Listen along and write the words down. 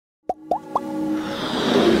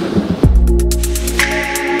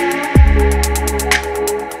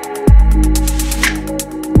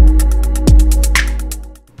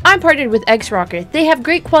have partnered with X-Rocker. They have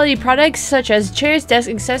great quality products such as chairs, desks,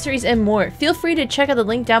 accessories, and more. Feel free to check out the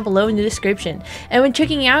link down below in the description. And when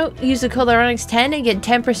checking out, use the code Lyronyx10 and get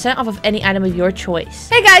 10% off of any item of your choice.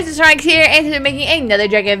 Hey guys, it's Lyronyx here, and today I'm making another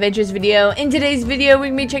Dragon Adventures video. In today's video, we're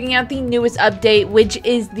going to be checking out the newest update, which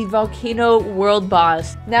is the Volcano World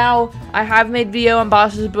Boss. Now, I have made video on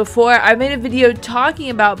bosses before. I made a video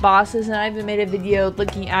talking about bosses, and I even made a video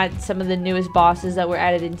looking at some of the newest bosses that were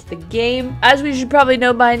added into the game. As we should probably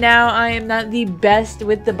know by now, I am not the best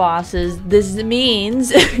with the bosses. This means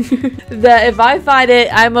that if I fight it,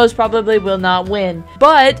 I most probably will not win.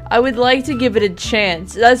 But I would like to give it a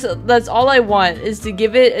chance. That's all I want, is to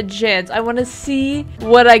give it a chance. I want to see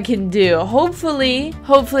what I can do. Hopefully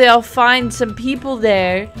I'll find some people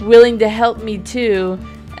there willing to help me too,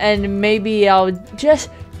 and maybe I'll just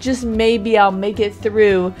maybe I'll make it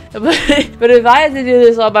through. But if I have to do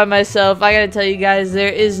this all by myself, I gotta tell you guys,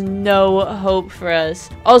 there is no hope for us.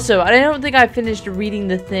 Also, I don't think I finished reading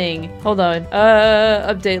the thing. Hold on.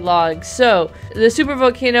 Update log. So, the super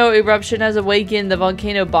volcano eruption has awakened the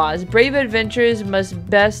volcano boss. Brave adventurers must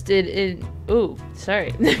best it in... Ooh, sorry.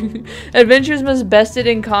 Adventurers must best it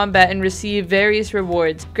in combat and receive various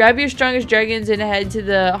rewards. Grab your strongest dragons and head to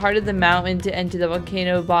the heart of the mountain to enter the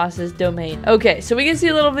volcano boss's domain. Okay, so we can see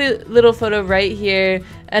a little photo right here,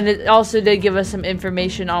 and it also did give us some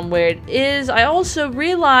information on where it is. I also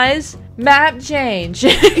realized map change.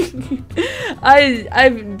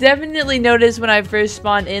 I've definitely noticed when I first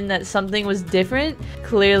spawned in that something was different.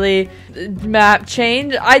 Clearly, map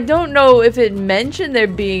change. I don't know if it mentioned there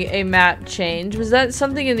being a map change. Was that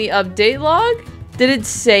something in the update log? Did it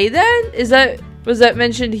say that? Was that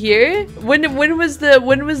mentioned here? When was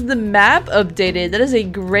the map updated? That is a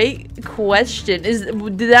great question.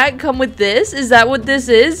 Did that come with this? Is that what this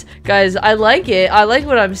is? Guys, I like it. I like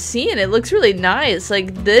what I'm seeing. It looks really nice.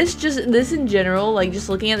 Like this in general, like just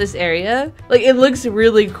looking at this area, like it looks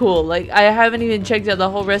really cool. Like I haven't even checked out the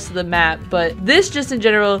whole rest of the map, but this just in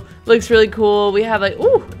general looks really cool. We have like,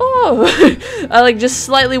 I like just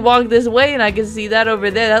slightly walk this way and I can see that over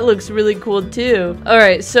there. That looks really cool too. All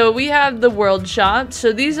right, so we have the world shop.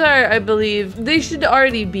 So these are, I believe, they should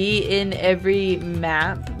already be in every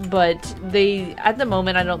map, but they, at the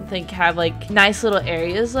moment, I don't think have like nice little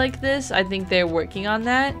areas like this. I think they're working on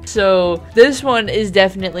that. So this one is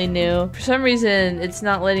definitely new. For some reason, it's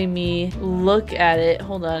not letting me look at it.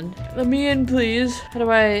 Hold on. Let me in, please. How do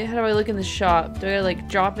I look in the shop? Do I like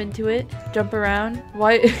drop into it? Jump around?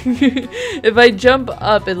 Why? If I jump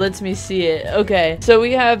up, it lets me see it. Okay. So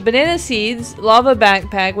we have banana seeds, lava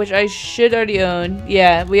backpack, which I should already own.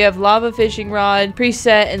 Yeah, we have lava fishing rod,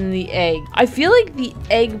 preset, and the egg. I feel like the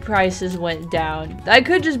egg prices went down. That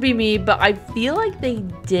could just be me, but I feel like they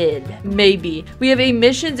did. Maybe. We have a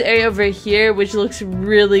missions area over here, which looks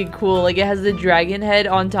really cool. Like it has the dragon head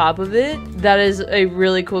on top of it. That is a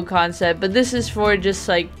really cool concept, but this is for just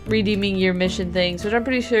like redeeming your mission things, which I'm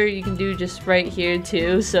pretty sure you can do just right here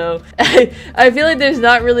too. So I feel like there's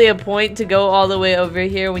not really a point to go all the way over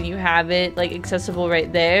here when you have it like accessible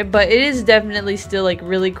right there, but it is definitely still like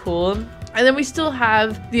really cool. And then we still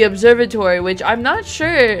have the observatory, which I'm not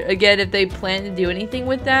sure, again, if they plan to do anything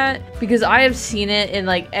with that, because I have seen it in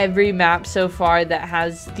like every map so far that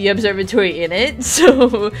has the observatory in it.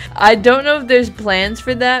 So I don't know if there's plans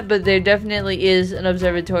for that, but there definitely is an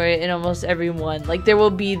observatory in almost every one. Like there will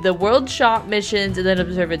be the world shop missions and then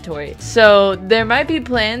observatory. So there might be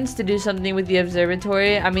plans to do something with the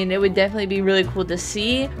observatory. I mean, it would definitely be really cool to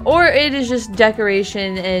see, or it is just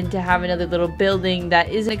decoration and to have another little building that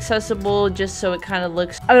isn't accessible, just so it kind of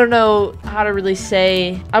looks, I don't know how to really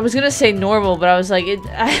say, I was gonna say normal, but I was like,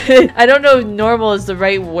 I don't know if normal is the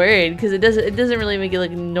right word, because it doesn't really make it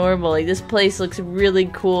look normal. Like this place looks really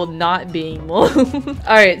cool not being normal.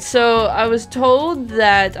 Alright, so I was told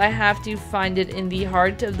that I have to find it in the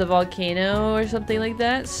heart of the volcano or something like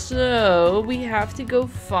that, so we have to go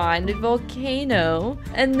find a volcano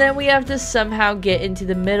and then we have to somehow get into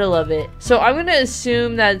the middle of it. So I'm gonna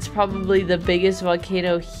assume that it's probably the biggest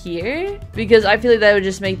volcano here, because I feel like that would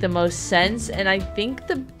just make the most sense, and I think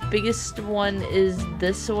the biggest one is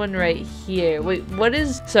this one right here. Wait, what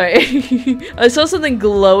is, sorry. I saw something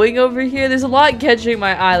glowing over here. There's a lot catching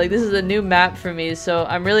my eye. Like this is a new map for me, so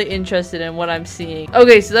I'm really interested in what I'm seeing.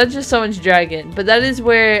 Okay, so that's just someone's dragon, but that is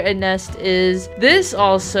where a nest is. This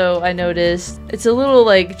also, I noticed, it's a little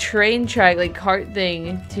like train track, like cart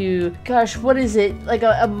thing to, gosh, what is it? Like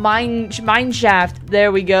a mine shaft.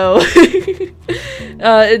 There we go.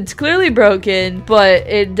 It's clearly broken, but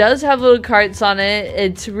it does have little carts on it.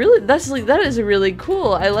 It's really, that is really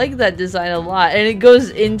cool. I like that design a lot, and it goes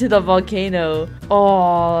into the volcano.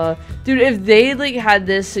 Oh, dude, if they like had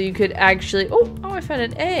this so you could actually, oh Oh, I found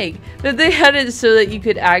an egg. If they had it so that you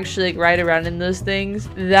could actually like ride around in those things,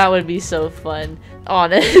 that would be so fun,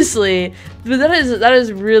 honestly. But that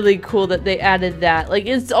is really cool that they added that. Like,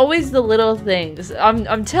 it's always the little things.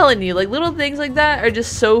 I'm telling you, like, little things like that are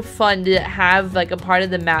just so fun to have like a part of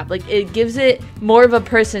the map. Like, it gives it more of a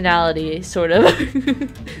personality, sort of.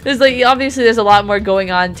 There's like, obviously there's a lot more going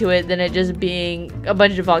on to it than it just being a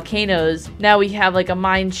bunch of volcanoes. Now we have like a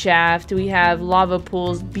mine shaft, we have lava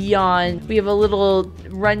pools beyond, we have a little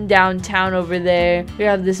rundown town over there, we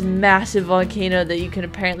have this massive volcano that you can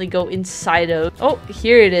apparently go inside of. Oh,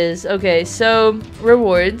 here it is. Okay, so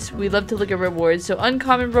rewards, we love to look at rewards. So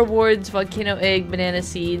uncommon rewards, volcano egg, banana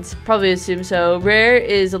seeds, probably assume so. Rare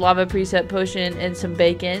is a lava preset potion and some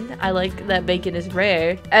bacon. I like that bacon is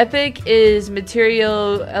rare. Epic is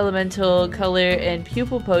material, elemental, color, and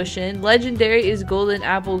pupil potion. Legendary is golden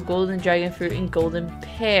apple, golden dragon fruit, and golden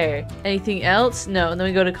pear. Anything else? No. And then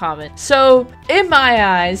we go to common. So in my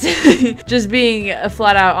eyes, just being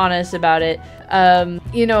flat out honest about it,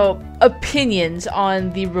 you know, opinions on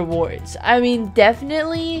the rewards. I mean,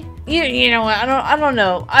 definitely, you know, I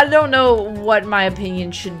don't know what my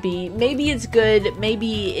opinion should be. Maybe it's good,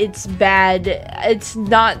 maybe it's bad. It's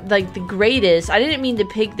not like the greatest. I didn't mean to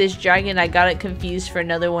pick this dragon. I got it confused for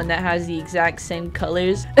another one that has the exact same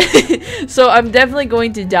colors. So I'm definitely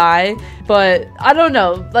going to die, but I don't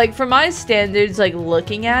know. Like, for my standards, like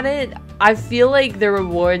looking at it, I feel like the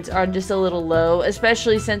rewards are just a little low,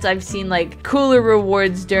 especially since I've seen like cooler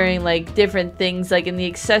rewards during like different things. Like in the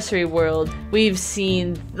accessory world, we've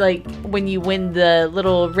seen like when you win the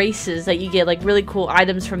little races that you get like really cool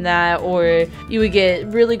items from that, or you would get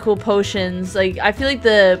really cool potions. Like, I feel like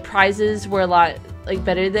the prizes were a lot like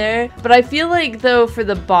better there, but I feel like though for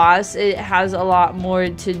the boss it has a lot more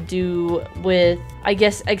to do with, I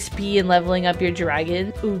guess, XP and leveling up your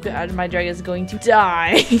dragon. Oh god, my dragon's going to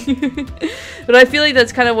die. But I feel like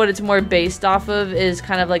that's kind of what it's more based off of, is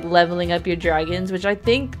kind of like leveling up your dragons, which I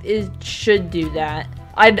think it should do that.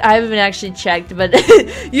 I haven't actually checked, but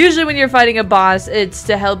usually when you're fighting a boss, it's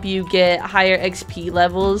to help you get higher XP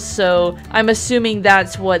levels, so I'm assuming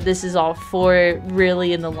that's what this is all for,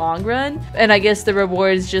 really, in the long run. And I guess the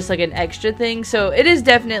reward is just like an extra thing, so it is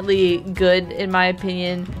definitely good in my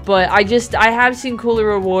opinion, but I have seen cooler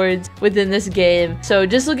rewards within this game, so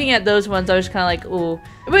just looking at those ones, I was kind of like, ooh.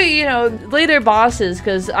 But, you know, later bosses,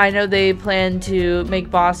 because I know they plan to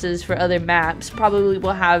make bosses for other maps, probably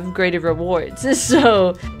will have greater rewards.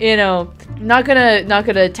 So, you know, not gonna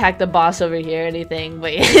attack the boss over here or anything,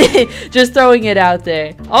 but just throwing it out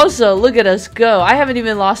there. Also, look at us go. I haven't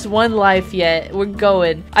even lost one life yet. We're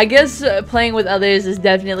going. I guess playing with others is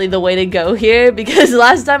definitely the way to go here, because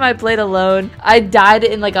last time I played alone, I died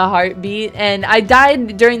in like a heartbeat, and I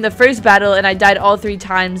died during the first battle, and I died all 3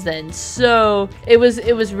 times then. So, it was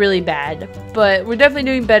really bad, but we're definitely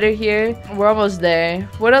doing better here. We're almost there.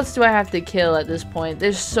 What else do I have to kill at this point?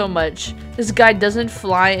 There's so much. This guy doesn't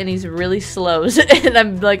fly and he's really slow, and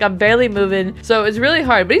I'm barely moving, so it's really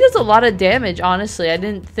hard, but he does a lot of damage. Honestly, I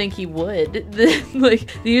didn't think he would.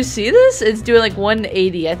 Like, do you see this? It's doing like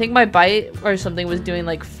 180. I think my bite or something was doing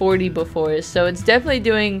like 40 before, so it's definitely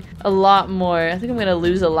doing a lot more. I think I'm gonna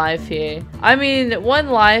lose a life here. I mean, 1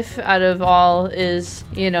 life out of all is,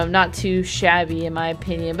 you know, not too shabby in my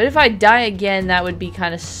opinion, but if I die again, that would be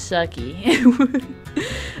kind of sucky.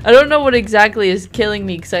 I don't know what exactly is killing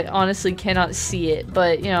me, because I honestly cannot see it,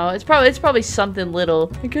 but you know, it's probably something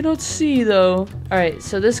little. I cannot see though. Alright,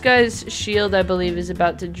 so this guy's shield, I believe, is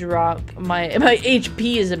about to drop. My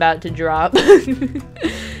HP is about to drop.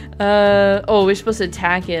 Oh, we're supposed to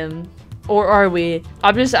attack him. Or are we?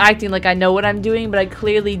 I'm just acting like I know what I'm doing, but I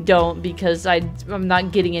clearly don't, because I'm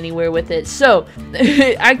not getting anywhere with it. So,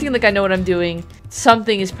 acting like I know what I'm doing,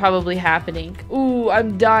 something is probably happening. Ooh,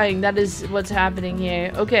 I'm dying. That is what's happening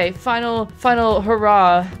here. Okay, final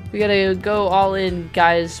hurrah. We gotta go all in,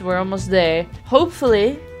 guys. We're almost there.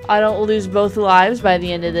 Hopefully, I don't lose both lives by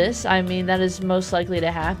the end of this. I mean, that is most likely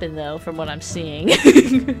to happen, though, from what I'm seeing.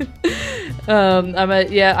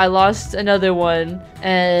 Yeah, I lost another one,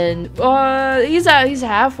 and he's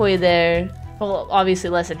halfway there. Well,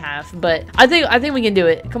 obviously less than half, but I think we can do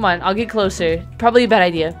it. Come on, I'll get closer. Probably a bad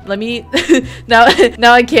idea. Let me now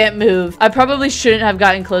I can't move. I probably shouldn't have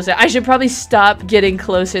gotten closer. I should probably stop getting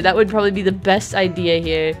closer. That would probably be the best idea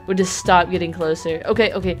here. Would just stop getting closer.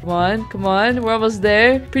 Okay, come on. We're almost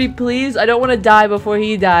there. Pretty please. I don't want to die before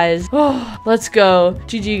he dies. Oh, let's go.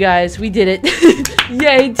 GG guys, we did it.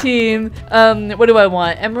 Yay team. What do I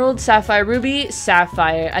want? Emerald, sapphire, ruby,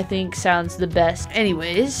 sapphire. I think sounds the best.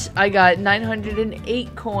 Anyways, I got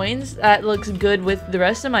 908 coins. That looks good with the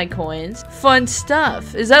rest of my coins. Fun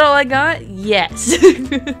stuff. Is that all I got? Yes.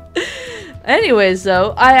 Anyways,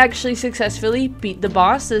 though, I actually successfully beat the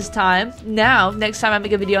boss this time. Now, next time I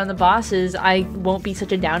make a video on the bosses, I won't be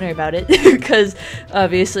such a downer about it because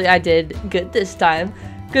obviously I did good this time.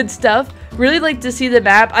 Good stuff. Really like to see the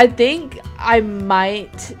map. I think I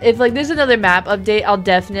might, if like there's another map update, I'll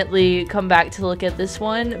definitely come back to look at this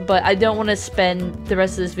one, but I don't want to spend the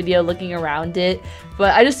rest of this video looking around it.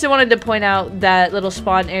 But I just wanted to point out that little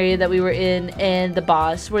spawn area that we were in and the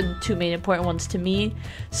boss were the two main important ones to me.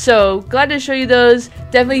 So glad to show you those.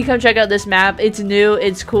 Definitely come check out this map. It's new,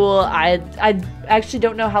 it's cool. I actually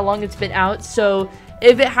don't know how long it's been out, so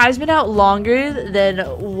if it has been out longer than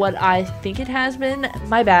what I think it has been,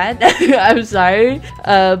 my bad. I'm sorry.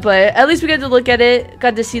 But at least we got to look at it,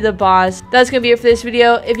 got to see the boss. That's gonna be it for this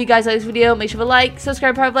video. If you guys like this video, make sure to like,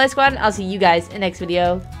 subscribe, part of Lyla Squad, and I'll see you guys in the next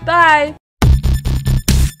video. Bye!